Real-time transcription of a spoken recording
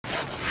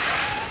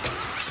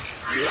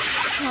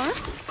Huh?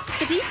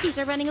 The beasties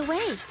are running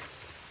away.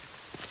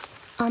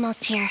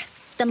 Almost here.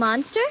 The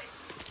monster?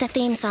 The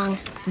theme song.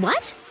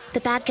 What?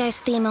 The bad guy's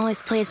theme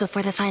always plays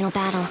before the final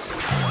battle.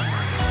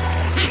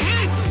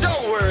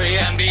 Don't worry,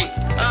 Ambi.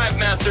 I've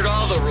mastered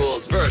all the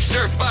rules for a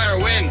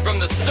surefire win from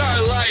the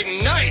Starlight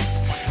Knights.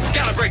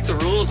 Gotta break the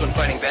rules when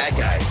fighting bad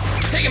guys.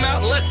 Take them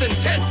out in less than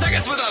 10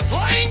 seconds with a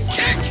flying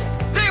kick.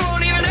 They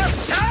won't even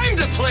have time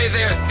to play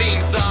their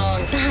theme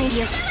song. Behind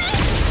you.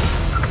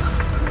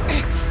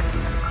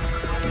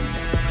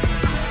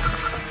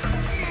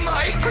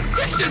 My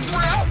predictions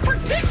were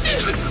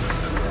out-predicted!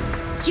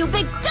 You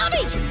big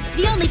dummy!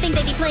 The only thing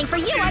they'd be playing for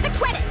you are the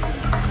credits!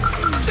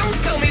 Don't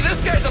tell me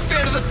this guy's a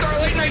fan of the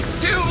Starlight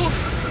Knights too!